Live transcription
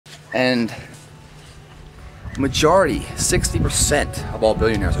And majority, 60% of all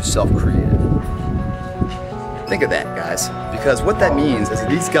billionaires are self-created. Think of that, guys, because what that means is that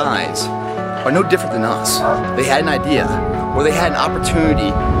these guys are no different than us. They had an idea, or they had an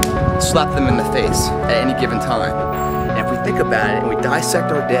opportunity slap them in the face at any given time. And if we think about it and we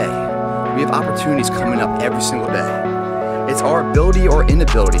dissect our day, we have opportunities coming up every single day. It's our ability or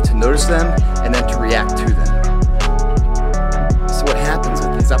inability to notice them and then to react to them. So what happens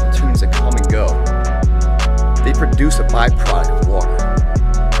with these opportunities that come and go, they produce a byproduct of water.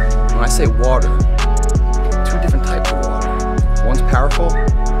 When I say water, two different types of water. One's powerful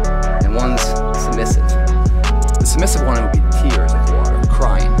and one's submissive. The submissive one would be tears of water,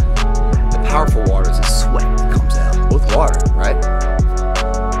 crying. The powerful water is a sweat that comes out. Both water, right?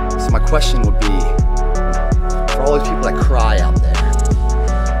 So my question would be, for all these people that cry out there,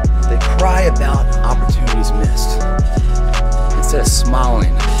 they cry about opportunities missed instead of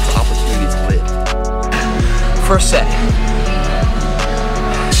smiling for opportunities lived. First set,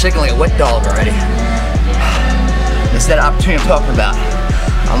 shaking like a wet dog already. Instead of opportunity I'm talking about,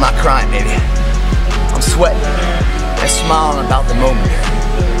 I'm not crying, baby. I'm sweating and smiling about the moment,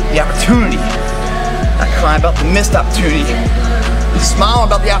 the opportunity. Not crying about the missed opportunity. Smiling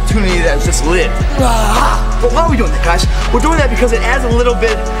about the opportunity that was just lived. But why are we doing that, guys? We're doing that because it adds a little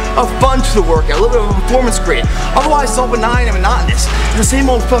bit of fun to the workout, a little bit of a performance grade. Otherwise, it's all benign and monotonous. It's the same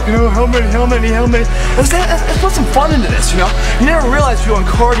old fucking, oh, how many? Let's put some fun into this, you know? You never realize you're doing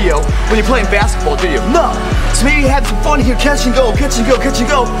cardio when you're playing basketball, do you? No. So maybe you have some fun here, catch and go. We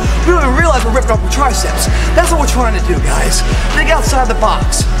don't even realize we're ripping off our triceps. That's what we're trying to do, guys. Think outside the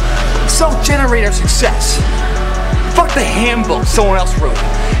box. Self-generate our success. Fuck the handbook someone else wrote.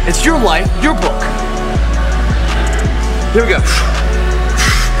 It's your life, your book. Here we go.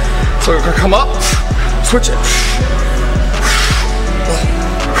 So we're gonna come up, switch it.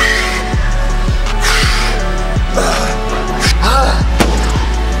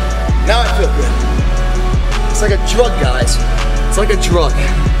 Now I feel good. It's like a drug, guys. It's like a drug.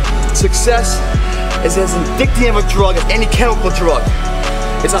 Success is as addicting of a drug as any chemical drug.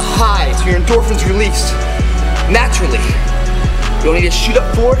 It's a high, so your endorphins released naturally. You don't need to shoot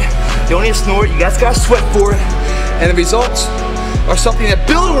up for it. You don't need to snort it. You guys gotta sweat for it. And the results are something that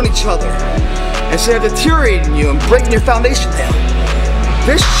build on each other instead of deteriorating you and breaking your foundation down.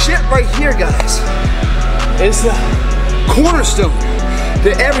 This shit right here, guys, is the cornerstone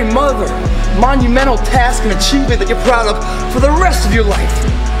to every monumental task and achievement that you're proud of for the rest of your life.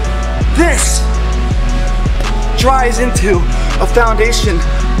 This dries into a foundation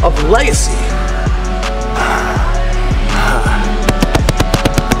of legacy.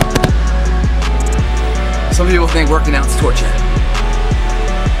 Some people think working out is torture.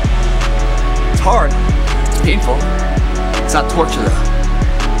 It's hard, it's painful. It's not torture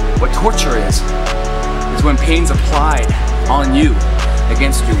though. What torture is when pain's applied on you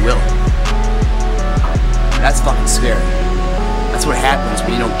against your will. That's fucking scary. That's what happens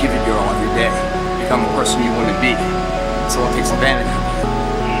when you don't give it your all every day. You become the person you want to be. Someone takes advantage of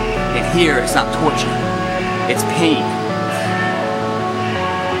you. And here, it's not torture. It's pain.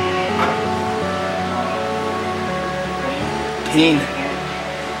 Pain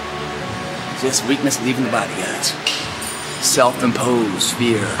is just weakness leaving the body, guys. Self-imposed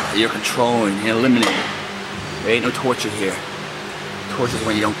fear that you're controlling and eliminating. There ain't no torture here. Torture is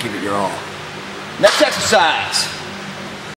when you don't give it your all. Next exercise.